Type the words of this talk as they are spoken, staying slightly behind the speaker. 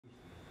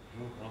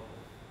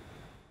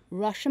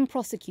Russian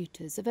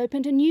prosecutors have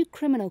opened a new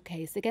criminal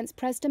case against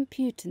President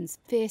Putin's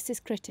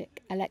fiercest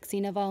critic, Alexei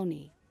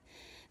Navalny.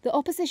 The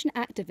opposition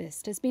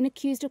activist has been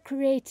accused of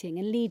creating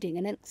and leading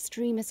an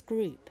extremist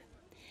group.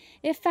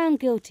 If found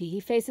guilty, he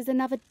faces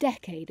another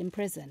decade in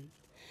prison.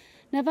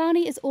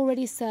 Navalny is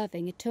already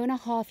serving a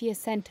 2.5-year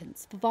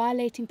sentence for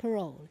violating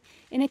parole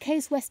in a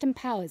case Western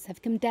powers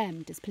have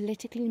condemned as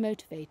politically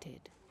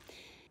motivated.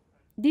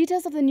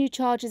 Details of the new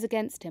charges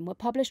against him were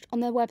published on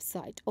the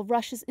website of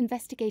Russia's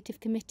investigative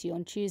committee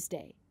on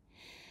Tuesday.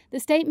 The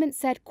statement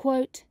said,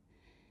 quote,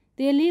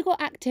 "The illegal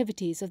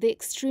activities of the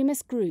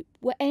extremist group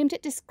were aimed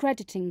at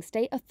discrediting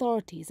state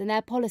authorities and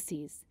their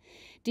policies,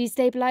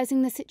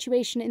 destabilizing the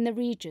situation in the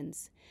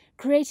regions,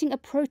 creating a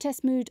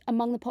protest mood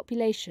among the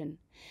population,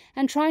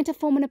 and trying to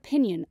form an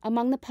opinion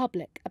among the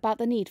public about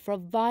the need for a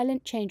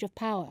violent change of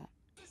power."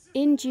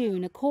 In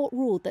June, a court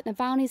ruled that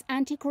Navalny's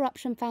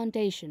anti-corruption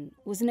foundation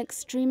was an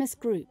extremist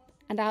group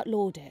and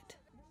outlawed it.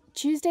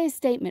 Tuesday's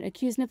statement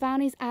accused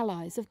Navalny's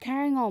allies of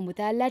carrying on with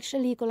their alleged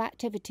illegal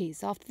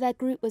activities after their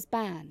group was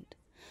banned.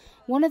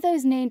 One of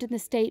those named in the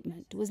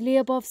statement was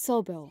Lyubov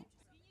Sobol.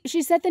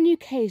 She said the new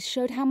case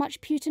showed how much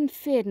Putin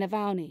feared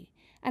Navalny,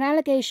 an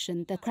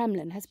allegation the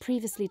Kremlin has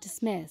previously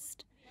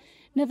dismissed.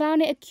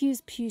 Navalny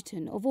accused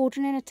Putin of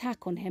ordering an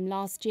attack on him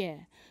last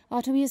year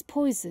after he was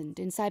poisoned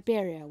in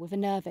Siberia with a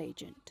nerve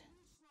agent.